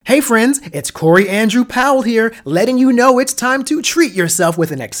Hey friends, it's Corey Andrew Powell here, letting you know it's time to treat yourself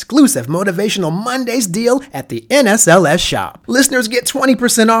with an exclusive Motivational Mondays deal at the NSLS shop. Listeners get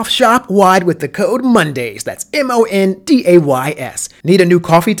 20% off shop-wide with the code MONDAYS. That's MONDAYS. Need a new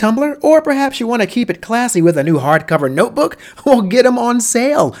coffee tumbler? Or perhaps you want to keep it classy with a new hardcover notebook? Well, get them on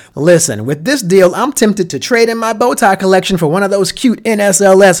sale. Listen, with this deal, I'm tempted to trade in my bow tie collection for one of those cute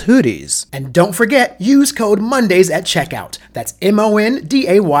NSLS hoodies. And don't forget, use code MONDAYS at checkout. That's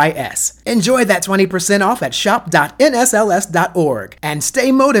MONDAYS. Enjoy that 20% off at shop.nsls.org. And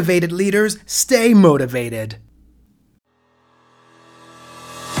stay motivated, leaders. Stay motivated.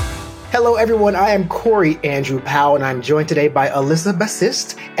 Hello, everyone. I am Corey Andrew Powell, and I'm joined today by Elissa,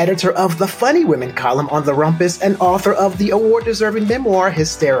 Bassist, editor of the Funny Women column on The Rumpus and author of the award-deserving memoir,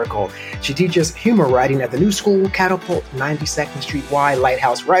 Hysterical. She teaches humor writing at the New School, Catapult, 92nd Street Y,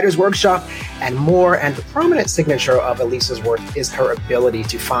 Lighthouse Writers Workshop, and more. And the prominent signature of Elissa's work is her ability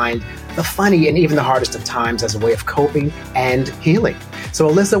to find the funny and even the hardest of times as a way of coping and healing. So,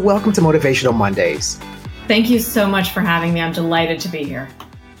 Elissa, welcome to Motivational Mondays. Thank you so much for having me. I'm delighted to be here.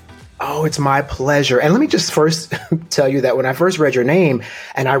 Oh, it's my pleasure. And let me just first tell you that when I first read your name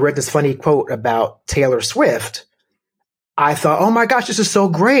and I read this funny quote about Taylor Swift, I thought, oh my gosh, this is so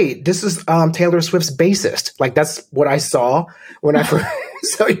great. This is Taylor Swift's Bassist. Like, that's what I saw when I first.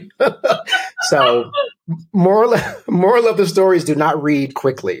 So moral of the story is do not read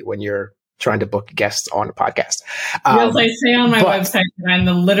quickly when you're trying to book guests on a podcast. Yes, I say on my website that I'm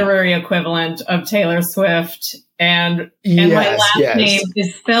the literary equivalent of Taylor Swift. And my last name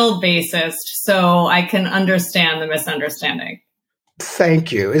is spelled bassist, so I can understand the misunderstanding.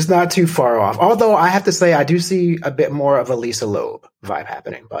 Thank you. It's not too far off. Although I have to say, I do see a bit more of a Elissa Loeb vibe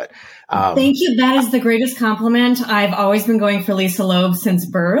happening. But thank you. That is the greatest compliment. I've always been going for Lisa Loeb since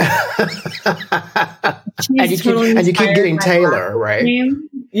birth. and you keep getting Taylor, right? Name.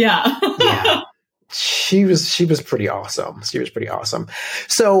 Yeah. Yeah. She was pretty awesome. She was pretty awesome.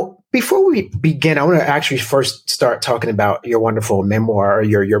 So before we begin, I want to actually first start talking about your wonderful memoir, or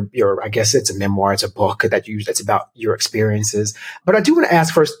your I guess it's a memoir, it's a book that's about your experiences. But I do want to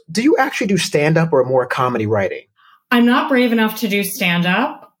ask first, do you actually do stand-up or more comedy writing? I'm not brave enough to do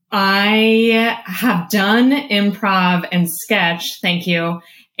stand-up. I have done improv and sketch, thank you.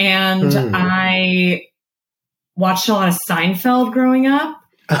 And I watched a lot of Seinfeld growing up.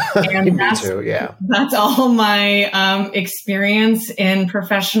 And Me too, yeah. That's all my experience in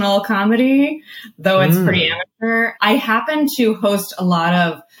professional comedy, though it's pretty amateur. I happen to host a lot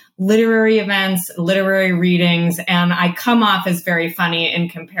of literary events, literary readings, and I come off as very funny in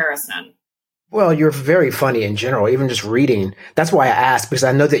comparison. Well, you're very funny in general, even just reading. That's why I asked, because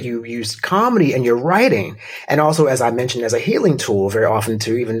I know that you use comedy in your writing. And also, as I mentioned, as a healing tool very often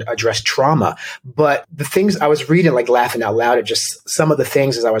to even address trauma. But the things I was reading, like laughing out loud at just some of the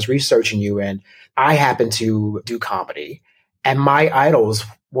things as I was researching you, and I happen to do comedy. And my idols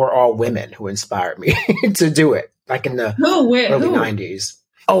were all women who inspired me to do it, like in the early 90s.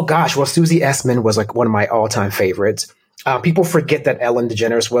 Oh, gosh. Well, Susie Essman was like one of my all-time favorites. People forget that Ellen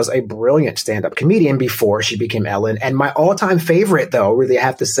DeGeneres was a brilliant stand-up comedian before she became Ellen. And my all-time favorite, though, really I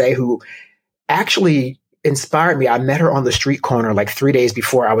have to say, who actually inspired me, I met her on the street corner like 3 days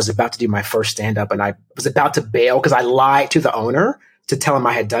before I was about to do my first stand-up. And I was about to bail because I lied to the owner to tell him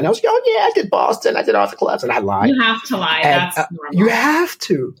I had done it. I was like, oh, yeah, I did Boston. I did all the clubs. And I lied. You have to lie. And, that's normal. You have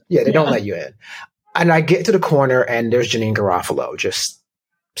to. Yeah, they don't let you in. And I get to the corner and there's Janeane Garofalo just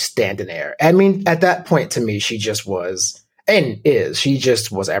standing there. I mean, at that point to me, she just was she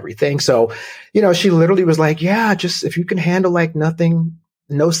just was everything. So, she literally was like, yeah, just if you can handle like nothing,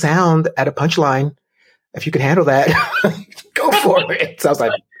 no sound at a punchline, if you can handle that, go for it. So I was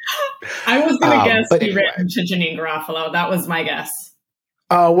like, I was going to guess but you anyway. written to Janeane Garofalo. That was my guess.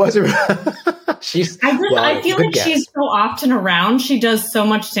 Oh, was it? I feel like she's so often around. She does so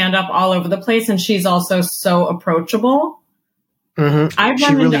much stand up all over the place. And she's also so approachable. Mm-hmm. I've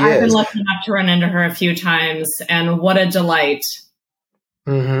been lucky enough to run into her a few times, and what a delight.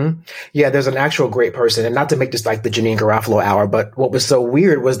 Mm-hmm. Yeah, there's an actual great person, and not to make this like the Janeane Garofalo hour, but what was so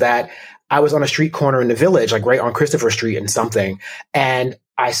weird was that I was on a street corner in the Village, like right on Christopher Street and something, and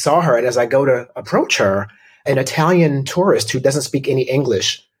I saw her, and as I go to approach her, an Italian tourist who doesn't speak any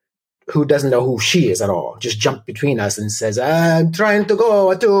English, who doesn't know who she is at all, just jumped between us and says, I'm trying to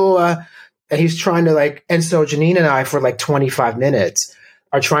go to... And he's trying to and so Janeane and I for like 25 minutes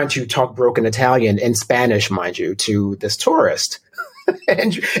are trying to talk broken Italian in Spanish, mind you, to this tourist.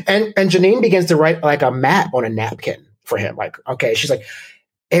 and Janeane begins to write like a map on a napkin for him. Like, okay, she's like,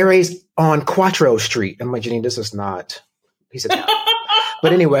 Aries on Quattro Street. I'm like, Janeane, this is not, he's Italian.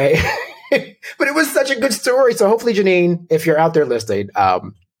 But anyway, but it was such a good story. So hopefully, Janeane, if you're out there listening,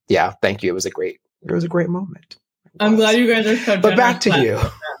 Yeah, thank you. It was a great moment. I'm glad you guys are so generous. But back to you.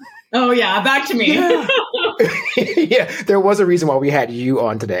 Oh yeah, back to me. Yeah. Yeah, there was a reason why we had you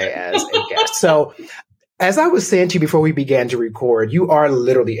on today as a guest. So as I was saying to you before we began to record, you are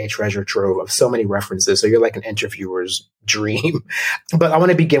literally a treasure trove of so many references. So you're like an interviewer's dream. But I want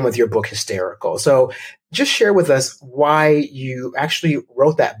to begin with your book, Hysterical. So just share with us why you actually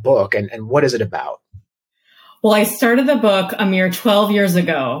wrote that book and what is it about? Well, I started the book a mere 12 years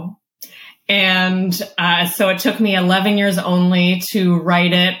ago. And so it took me 11 years only to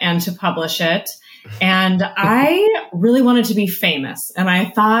write it and to publish it. And I really wanted to be famous. And I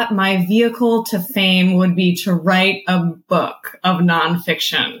thought my vehicle to fame would be to write a book of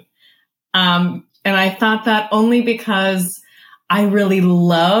nonfiction. And I thought that only because I really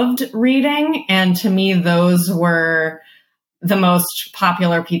loved reading. And to me, those were the most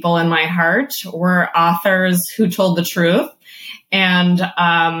popular people in my heart, were authors who told the truth. And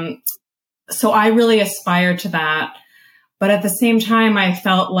so I really aspired to that. But at the same time, I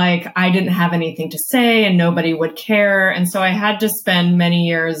felt like I didn't have anything to say and nobody would care. And so I had to spend many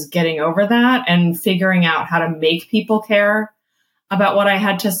years getting over that and figuring out how to make people care about what I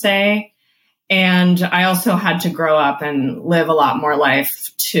had to say. And I also had to grow up and live a lot more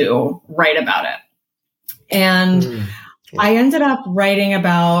life to write about it. And I ended up writing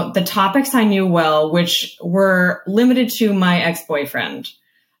about the topics I knew well, which were limited to my ex-boyfriend.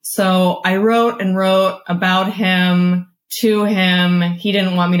 So I wrote and wrote about him, to him. He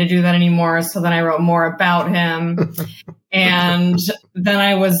didn't want me to do that anymore. So then I wrote more about him. And then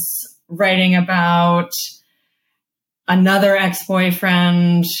I was writing about another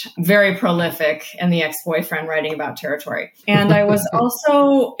ex-boyfriend, very prolific in the ex-boyfriend, writing about territory. And I was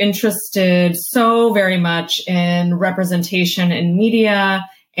also interested so very much in representation in media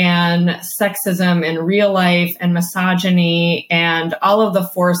and sexism in real life and misogyny and all of the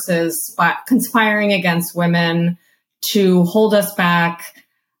forces conspiring against women to hold us back,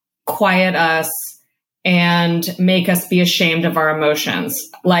 quiet us, and make us be ashamed of our emotions,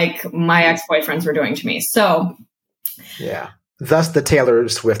 like my ex-boyfriends were doing to me. So, yeah. Thus the Taylor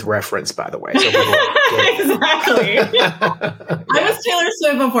Swift reference, by the way. So exactly. I was Taylor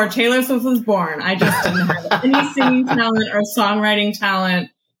Swift before Taylor Swift was born. I just didn't have any singing talent or songwriting talent.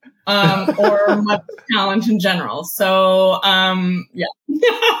 Or much talent in general. So, yeah.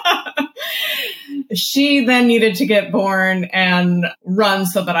 She then needed to get born and run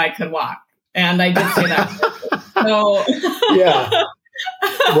so that I could walk. And I did say that. So, yeah.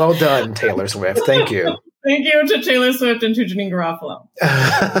 Well done, Taylor Swift. Thank you. Thank you to Taylor Swift and to Janine Garofalo.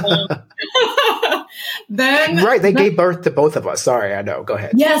 They gave birth to both of us. Sorry, I know. Go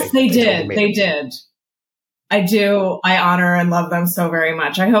ahead. Yes, they did. They did. I do. I honor and love them so very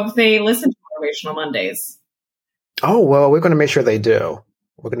much. I hope they listen to Motivational Mondays. Oh, well, we're going to make sure they do.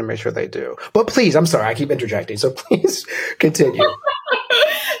 We're going to make sure they do. But please, I'm sorry, I keep interjecting. So please continue.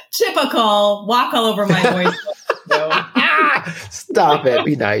 Typical. Walk all over my voice. Stop it.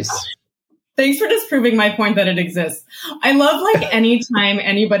 Be nice. Thanks for disproving my point that it exists. I love like anytime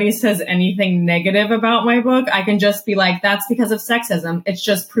anybody says anything negative about my book, I can just be like, that's because of sexism. It's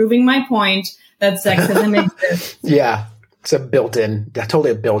just proving my point that sexism exists. Yeah, it's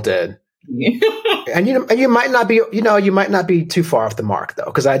totally a built-in. And you might not be too far off the mark though,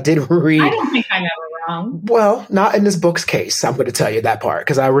 because I did read. I don't think I'm ever wrong. Well, not in this book's case. I'm going to tell you that part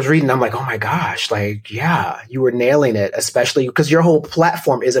because I was reading. I'm like, oh my gosh, like yeah, you were nailing it, especially because your whole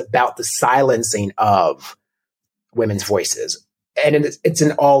platform is about the silencing of women's voices, and it's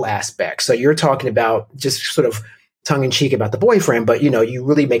in all aspects. So you're talking about just sort of tongue in cheek about the boyfriend, but you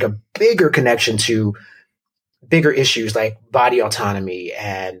really make a bigger connection to bigger issues like body autonomy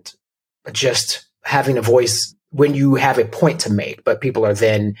and just having a voice when you have a point to make, but people are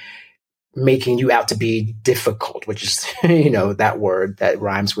then making you out to be difficult, which is, that word that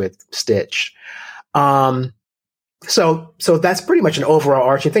rhymes with stitch. So that's pretty much an overall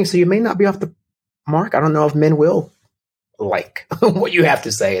arching thing. So you may not be off the mark. I don't know if men will like what you have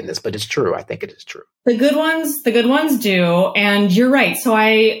to say in this, but it's true. I think it is true. The good ones do. And you're right. So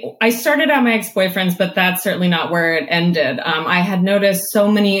I started out my ex-boyfriends, but that's certainly not where it ended. I had noticed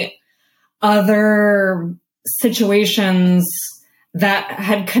so many other situations that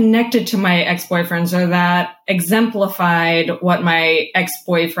had connected to my ex-boyfriends or that exemplified what my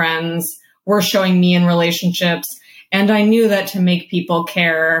ex-boyfriends were showing me in relationships. And I knew that to make people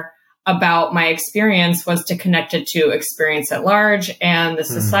care about my experience was to connect it to experience at large and the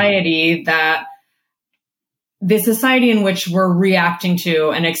society in which we're reacting to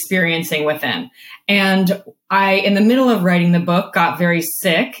and experiencing within. And in the middle of writing the book, got very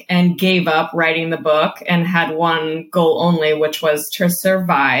sick and gave up writing the book and had one goal only, which was to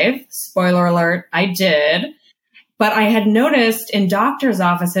survive. Spoiler alert, I did. But I had noticed in doctors'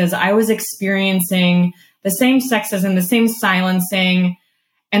 offices, I was experiencing the same sexism, the same silencing,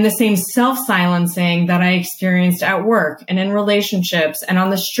 and the same self-silencing that I experienced at work and in relationships and on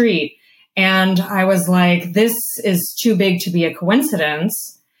the street. And I was like, this is too big to be a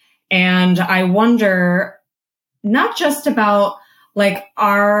coincidence. And I wonder not just about like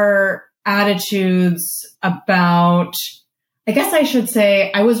our attitudes about, I guess I should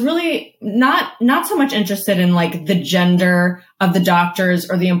say, I was really not so much interested in like the gender of the doctors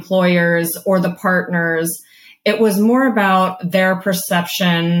or the employers or the partners. It was more about their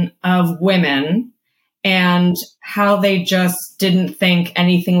perception of women and how they just didn't think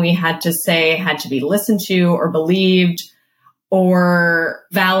anything we had to say had to be listened to or believed or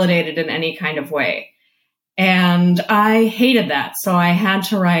validated in any kind of way. And I hated that. So I had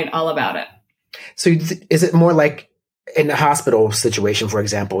to write all about it. So is it more like in a hospital situation, for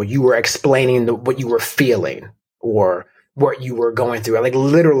example, you were explaining what you were feeling or what you were going through, like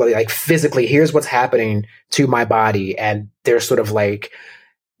literally, like physically, here's what's happening to my body. And they're sort of like,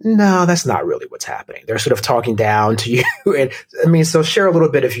 no, that's not really what's happening. They're sort of talking down to you. And I mean, so share a little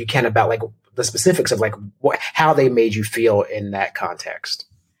bit if you can about like the specifics of like how they made you feel in that context.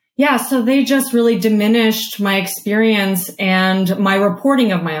 Yeah, so they just really diminished my experience and my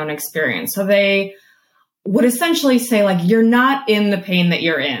reporting of my own experience. So they would essentially say, like, you're not in the pain that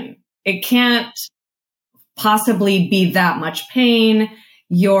you're in. It can't possibly be that much pain.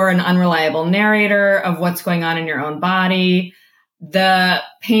 You're an unreliable narrator of what's going on in your own body. The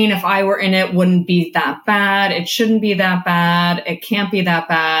pain, if I were in it, wouldn't be that bad. It shouldn't be that bad. It can't be that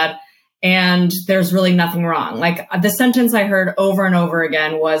bad. And there's really nothing wrong. Like the sentence I heard over and over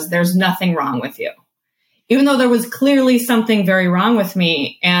again was, there's nothing wrong with you. Even though there was clearly something very wrong with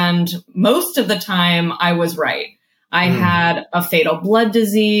me. And most of the time I was right. I had a fatal blood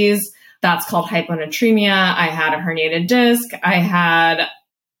disease. That's called hyponatremia. I had a herniated disc. I had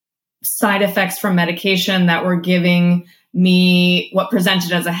side effects from medication that were giving me what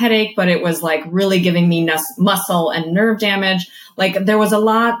presented as a headache, but it was like really giving me muscle and nerve damage. Like there was a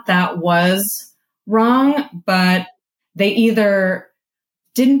lot that was wrong, but they either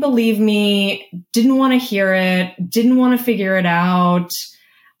didn't believe me, didn't want to hear it, didn't want to figure it out,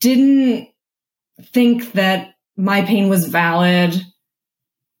 didn't think that my pain was valid.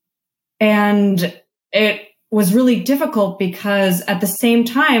 And it was really difficult because at the same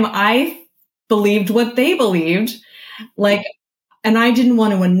time, I believed what they believed. Like, and I didn't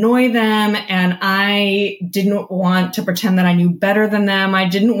want to annoy them, and I didn't want to pretend that I knew better than them. I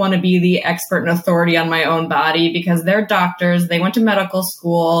didn't want to be the expert and authority on my own body because they're doctors. They went to medical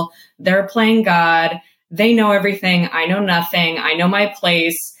school. They're playing God. They know everything. I know nothing. I know my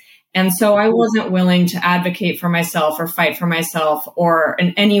place. And so I wasn't willing to advocate for myself or fight for myself or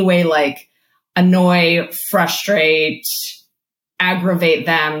in any way like annoy, frustrate, aggravate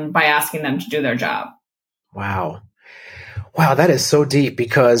them by asking them to do their job. Wow. Wow, that is so deep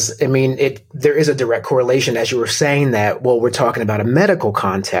because, I mean, there is a direct correlation as you were saying that, well, we're talking about a medical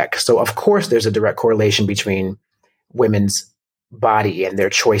context. So, of course, there's a direct correlation between women's body and their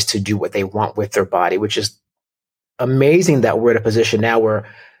choice to do what they want with their body, which is amazing that we're in a position now where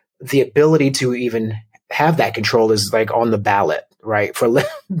the ability to even have that control is like on the ballot, right? For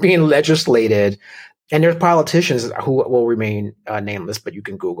being legislated. And there's politicians who will remain nameless, but you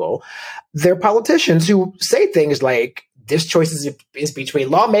can Google. There are politicians who say things like, this choice is between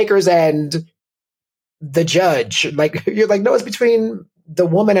lawmakers and the judge. Like, you're like, no, it's between the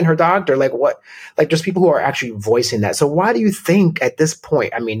woman and her doctor. Like, what? Like, there's people who are actually voicing that. So why do you think at this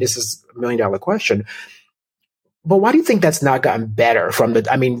point, I mean, this is $1 million question, but why do you think that's not gotten better from the,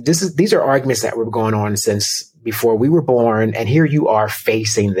 I mean, these are arguments that were going on since before we were born. And here you are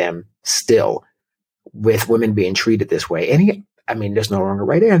facing them still with women being treated this way. I mean, there's no longer a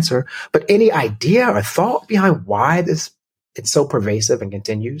right answer, but any idea or thought behind why it's so pervasive and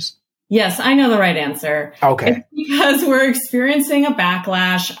continues? Yes, I know the right answer. Okay. It's because we're experiencing a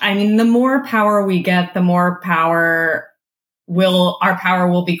backlash. I mean, the more power we get, the more our power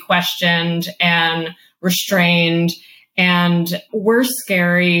will be questioned and restrained. And we're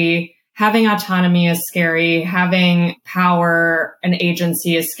scary. Having autonomy is scary. Having power and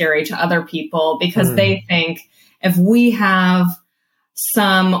agency is scary to other people because they think if we have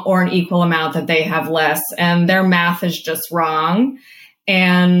some or an equal amount that they have less, and their math is just wrong.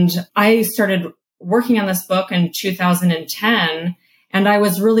 And I started working on this book in 2010, and I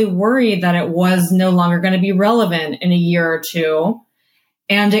was really worried that it was no longer going to be relevant in a year or two.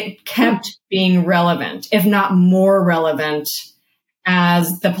 And it kept being relevant, if not more relevant, as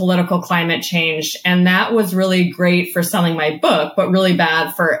the political climate changed. And that was really great for selling my book, but really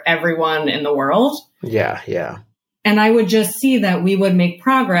bad for everyone in the world. Yeah, yeah. And I would just see that we would make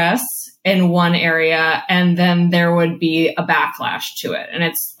progress in one area and then there would be a backlash to it. And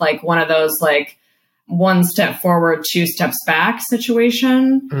it's like one of those like one step forward, two steps back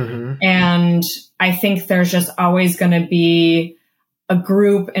situation. Mm-hmm. And I think there's just always going to be a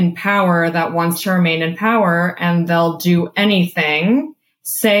group in power that wants to remain in power, and they'll do anything,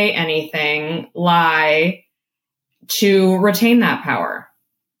 say anything, lie to retain that power.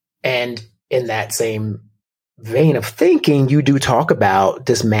 And in that same vein of thinking, you do talk about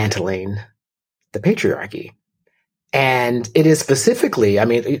dismantling the patriarchy. And it is specifically, I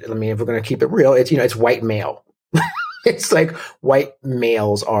mean, if we're going to keep it real, it's, it's white male. It's like white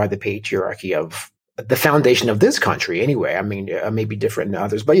males are the patriarchy of the foundation of this country anyway. I mean, maybe different in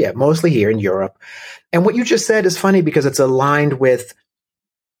others, but yeah, mostly here in Europe. And what you just said is funny because it's aligned with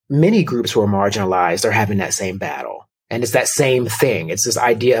many groups who are marginalized are having that same battle. And it's that same thing. It's this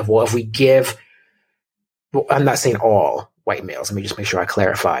idea of, well, if we give, well, I'm not saying all white males, let me just make sure I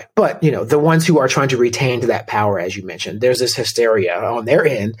clarify, but the ones who are trying to retain that power, as you mentioned, there's this hysteria on their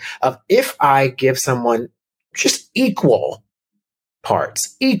end of, if I give someone just equal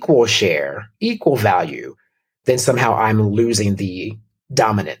parts, equal share, equal value, then somehow I'm losing the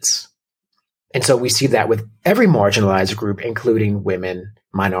dominance. And so we see that with every marginalized group, including women,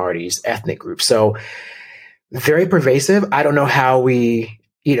 minorities, ethnic groups. So very pervasive. I don't know how we,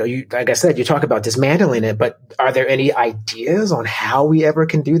 you, like I said, you talk about dismantling it, but are there any ideas on how we ever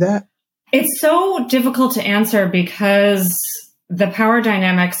can do that? It's so difficult to answer because the power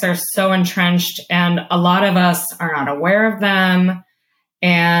dynamics are so entrenched and a lot of us are not aware of them.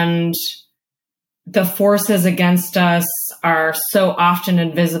 And the forces against us are so often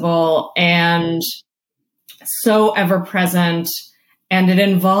invisible and so ever present. And it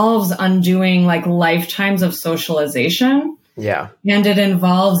involves undoing like lifetimes of socialization. Yeah. And it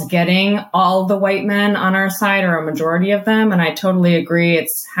involves getting all the white men on our side or a majority of them. And I totally agree.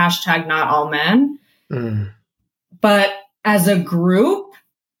 It's hashtag not all men. Mm. But as a group,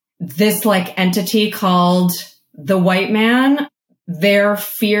 this like entity called the white man, their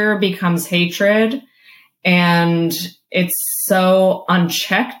fear becomes hatred and it's so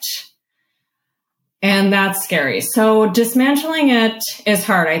unchecked. And that's scary. So dismantling it is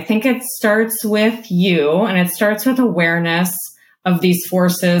hard. I think it starts with you and it starts with awareness of these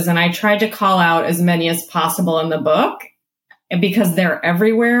forces. And I tried to call out as many as possible in the book because they're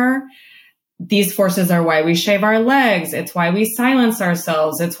everywhere. These forces are why we shave our legs. It's why we silence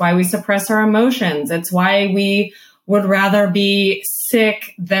ourselves. It's why we suppress our emotions. It's why we would rather be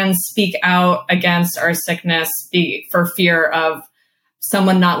sick than speak out against our sickness for fear of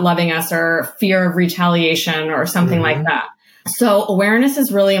someone not loving us or fear of retaliation or something like that. So awareness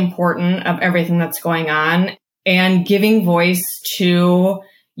is really important of everything that's going on and giving voice to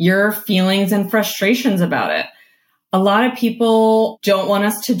your feelings and frustrations about it. A lot of people don't want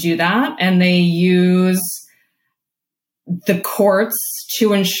us to do that, and they use the courts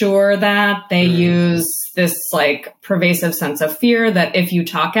to ensure that. They use this like pervasive sense of fear that if you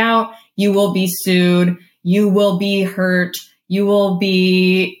talk out, you will be sued, you will be hurt, you will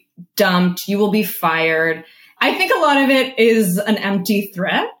be dumped, you will be fired. I think a lot of it is an empty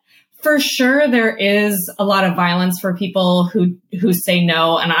threat. For sure, there is a lot of violence for people who say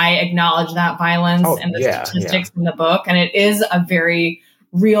no, and I acknowledge that violence and the statistics in the book, and it is a very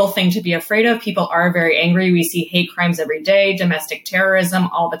real thing to be afraid of. People are very angry. We see hate crimes every day, domestic terrorism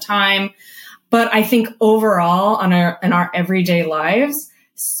all the time. But I think overall in our everyday lives,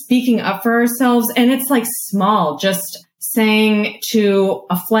 speaking up for ourselves, and it's like small, just saying to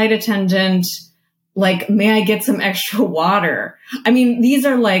a flight attendant, like, may I get some extra water? I mean, these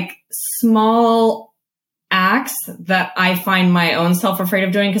are like small acts that I find my own self afraid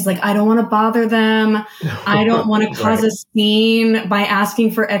of doing because like, I don't want to bother them. I don't want to cause a scene by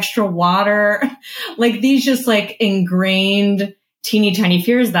asking for extra water. Like these just like ingrained teeny tiny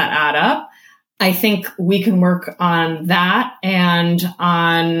fears that add up. I think we can work on that and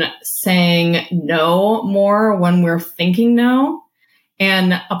on saying no more when we're thinking no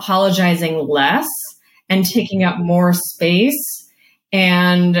and apologizing less and taking up more space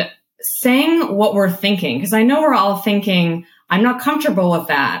and saying what we're thinking. Because I know we're all thinking, I'm not comfortable with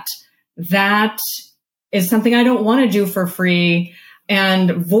that. That is something I don't want to do for free.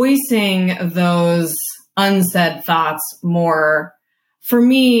 And voicing those unsaid thoughts more, for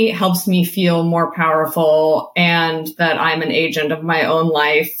me, helps me feel more powerful and that I'm an agent of my own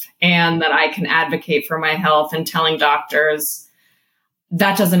life and that I can advocate for my health and telling doctors,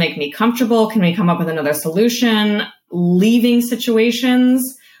 that doesn't make me comfortable. Can we come up with another solution? Leaving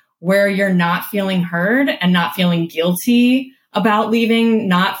situations where you're not feeling heard and not feeling guilty about leaving,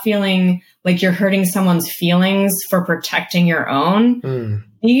 not feeling like you're hurting someone's feelings for protecting your own.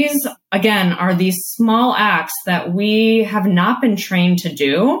 These, again, are these small acts that we have not been trained to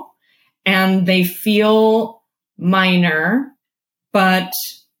do, and they feel minor, but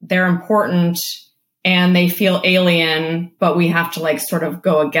they're important, and they feel alien, but we have to like sort of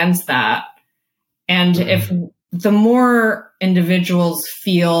go against that. And if the more individuals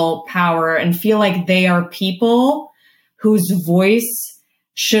feel power and feel like they are people whose voice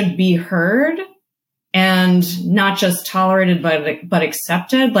should be heard and not just tolerated, but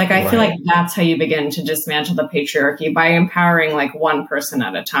accepted. Like, I feel like that's how you begin to dismantle the patriarchy, by empowering like one person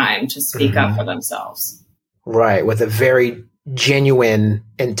at a time to speak up for themselves. Right. With a very genuine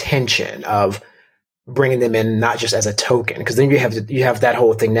intention of bringing them in, not just as a token. Because then you have that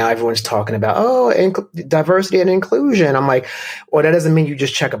whole thing. Now everyone's talking about, diversity and inclusion. I'm like, well, that doesn't mean you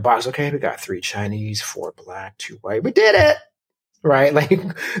just check a box. Okay, we got 3 Chinese, 4 Black, 2 white. We did it. Right? Like,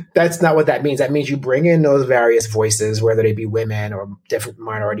 that's not what that means. That means you bring in those various voices, whether they be women or different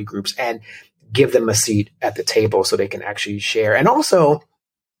minority groups, and give them a seat at the table so they can actually share. And also,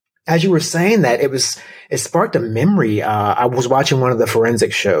 as you were saying that, it sparked a memory. I was watching one of the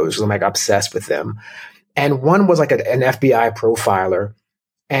forensic shows. I'm like obsessed with them. And one was like an FBI profiler.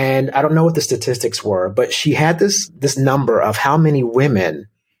 And I don't know what the statistics were, but she had this number of how many women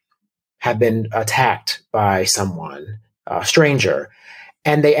have been attacked by someone, a stranger.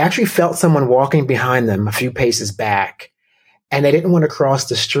 And they actually felt someone walking behind them a few paces back. And they didn't want to cross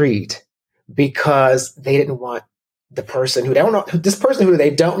the street because they didn't want the person who they don't know, this person who they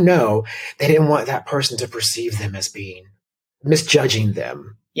don't know, they didn't want that person to perceive them as being misjudging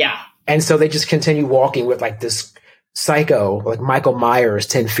them. Yeah. And so they just continue walking with like this psycho, like Michael Myers,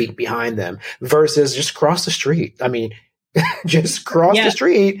 10 feet behind them, versus just cross the street. I mean, just cross the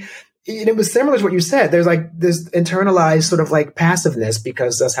street. And it was similar to what you said. There's like this internalized sort of like passiveness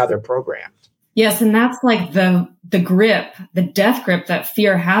because that's how they're programmed. Yes. And that's like the grip, the death grip that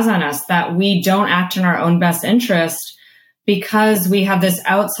fear has on us, that we don't act in our own best interest because we have this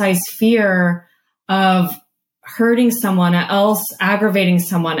outsized fear of hurting someone else, aggravating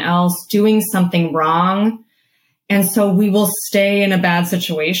someone else, doing something wrong. And so we will stay in a bad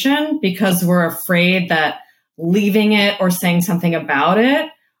situation because we're afraid that leaving it or saying something about it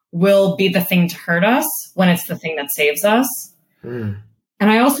will be the thing to hurt us when it's the thing that saves us. And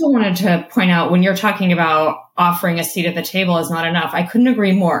I also wanted to point out, when you're talking about offering a seat at the table is not enough, I couldn't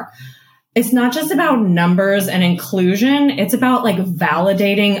agree more. It's not just about numbers and inclusion. It's about like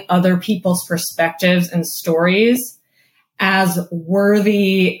validating other people's perspectives and stories as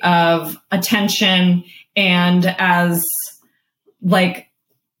worthy of attention and as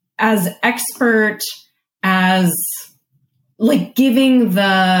expert, as like giving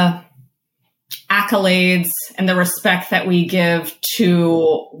the accolades and the respect that we give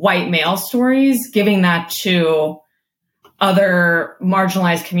to white male stories, giving that to other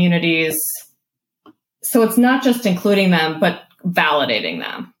marginalized communities. So it's not just including them, but validating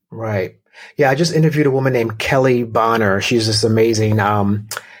them. Right. Yeah. I just interviewed a woman named Kelly Bonner. She's this amazing,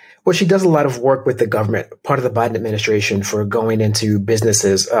 she does a lot of work with the government, part of the Biden administration, for going into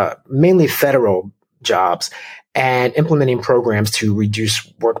businesses, mainly federal jobs, and implementing programs to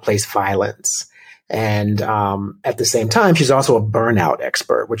reduce workplace violence. And at the same time, she's also a burnout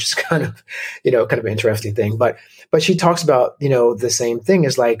expert, which is kind of an interesting thing. But she talks about, the same thing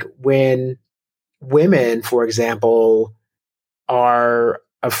is like when women, for example, are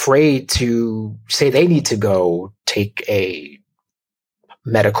afraid to say they need to go take a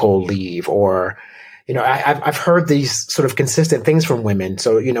medical leave, or, I've heard these sort of consistent things from women.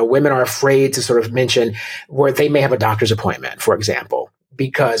 So, women are afraid to sort of mention where they may have a doctor's appointment, for example,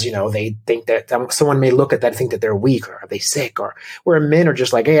 because, they think that someone may look at that and think that they're weak, or are they sick, or where men are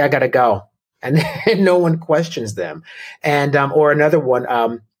just like, hey, I got to go. And no one questions them. And, or another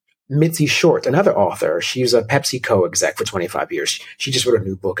one, Mitzi Short, another author, she's a PepsiCo exec for 25 years. She just wrote a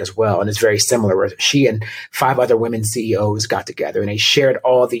new book as well. And it's very similar, where she and 5 other women CEOs got together and they shared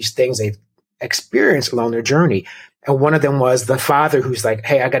all these things they've experienced along their journey. And one of them was the father who's like,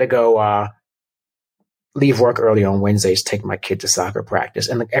 hey, I got to go, leave work early on Wednesdays, take my kid to soccer practice.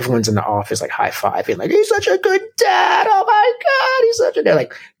 And like everyone's in the office, like high-fiving, like, he's such a good dad. Oh my God, he's such a dad,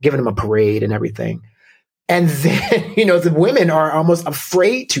 like giving him a parade and everything. And then, the women are almost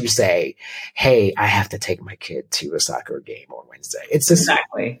afraid to say, hey, I have to take my kid to a soccer game on Wednesday. It's just,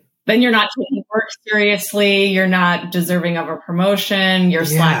 exactly. Then you're not taking work seriously. You're not deserving of a promotion. You're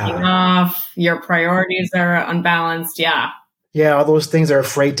slacking off. Your priorities are unbalanced. Yeah. Yeah, all those things are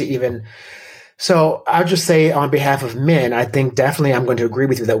afraid to even. So I'll just say on behalf of men, I think definitely I'm going to agree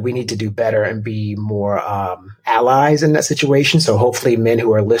with you that we need to do better and be more allies in that situation. So hopefully men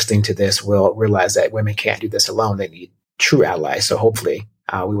who are listening to this will realize that women can't do this alone. They need true allies. So hopefully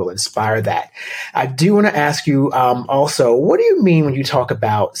we will inspire that. I do want to ask you also, what do you mean when you talk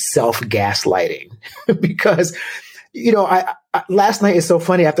about self-gaslighting? Because, I last night is so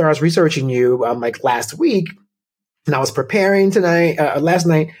funny. After I was researching you like last week, and I was preparing last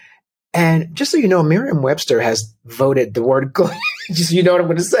night, and just so you know, Merriam-Webster has voted the word just so you know what I'm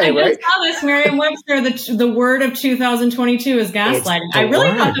going to say, right? I just saw this. Merriam-Webster, the word of 2022 is gaslighting. I really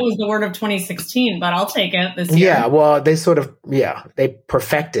thought it was the word of 2016, but I'll take it this year. Yeah, well, they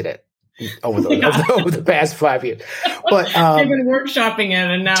perfected it over the past 5 years. But they've been workshopping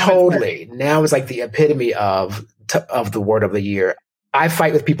it, and now now it's like the epitome of the word of the year. I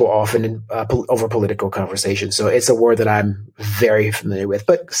fight with people often over political conversations, so it's a word that I'm very familiar with.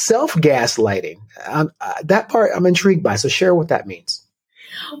 But self-gaslighting, that part I'm intrigued by, so share what that means.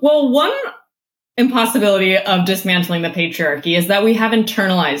 Well, one impossibility of dismantling the patriarchy is that we have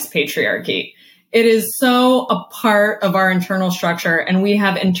internalized patriarchy. It is so a part of our internal structure, and we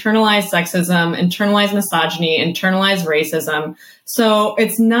have internalized sexism, internalized misogyny, internalized racism. So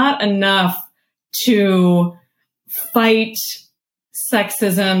it's not enough to fight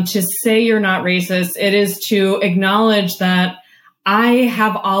sexism, to say you're not racist. It is to acknowledge that I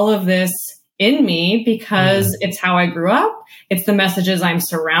have all of this in me because it's how I grew up. It's the messages I'm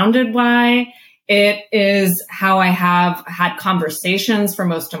surrounded by. It is how I have had conversations for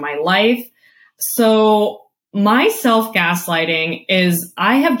most of my life. So my self-gaslighting is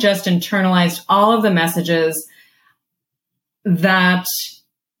I have just internalized all of the messages that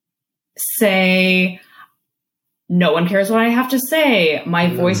say, no one cares what I have to say.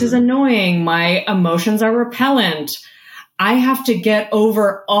 My voice is annoying. My emotions are repellent. I have to get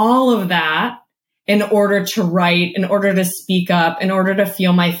over all of that in order to write, in order to speak up, in order to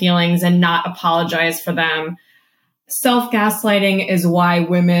feel my feelings and not apologize for them. Self-gaslighting is why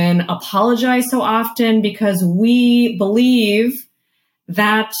women apologize so often, because we believe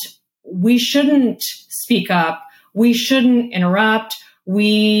that we shouldn't speak up. We shouldn't interrupt.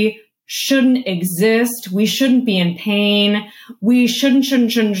 We shouldn't exist. We shouldn't be in pain. We shouldn't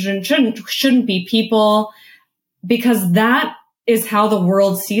be people, because that is how the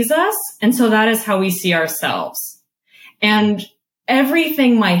world sees us. And so that is how we see ourselves. And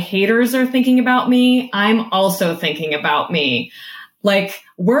everything my haters are thinking about me, I'm also thinking about me. Like,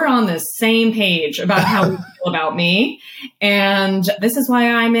 we're on the same page about how we feel about me. And this is why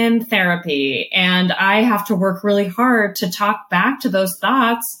I'm in therapy. And I have to work really hard to talk back to those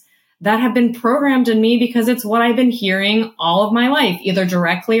thoughts that have been programmed in me, because it's what I've been hearing all of my life, either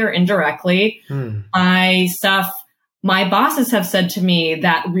directly or indirectly. My bosses have said to me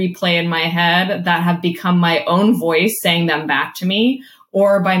that replay in my head that have become my own voice saying them back to me,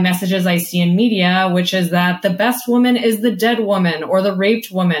 or by messages I see in media, which is that the best woman is the dead woman or the raped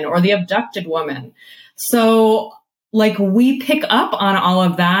woman or the abducted woman. So like, we pick up on all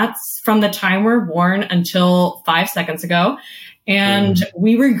of that from the time we're born until 5 seconds ago. And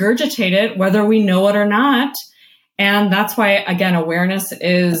we regurgitate it, whether we know it or not. And that's why, again, awareness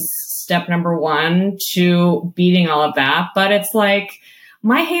is step number one to beating all of that. But it's like,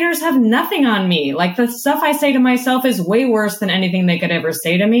 my haters have nothing on me. Like, the stuff I say to myself is way worse than anything they could ever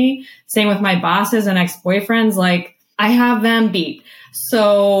say to me. Same with my bosses and ex-boyfriends. Like, I have them beat.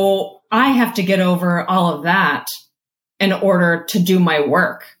 So I have to get over all of that in order to do my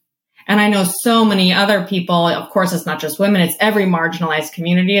work. And I know so many other people, of course, it's not just women, it's every marginalized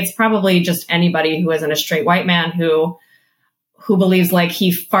community. It's probably just anybody who isn't a straight white man who believes like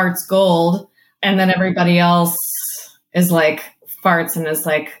he farts gold. And then everybody else is like farts and is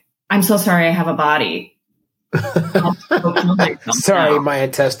like, I'm so sorry I have a body. Sorry, my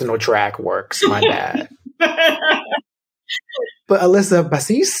intestinal tract works. My bad. But Elissa,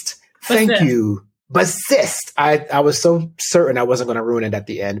 Bassist, thank you. Bassist. I was so certain I wasn't going to ruin it at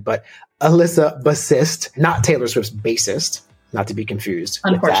the end, but Elissa Bassist, not Taylor Swift's bassist, not to be confused.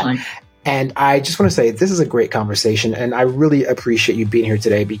 Unfortunately. With that. And I just want to say this is a great conversation, and I really appreciate you being here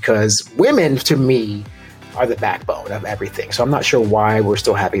today, because women, to me, are the backbone of everything. So I'm not sure why we're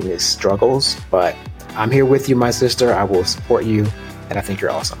still having these struggles, but I'm here with you, my sister. I will support you, and I think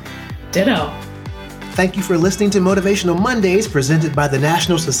you're awesome. Ditto. Thank you for listening to Motivational Mondays, presented by the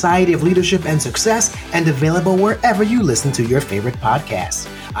National Society of Leadership and Success, and available wherever you listen to your favorite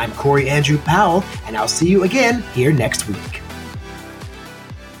podcasts. I'm Corey Andrew Powell, and I'll see you again here next week.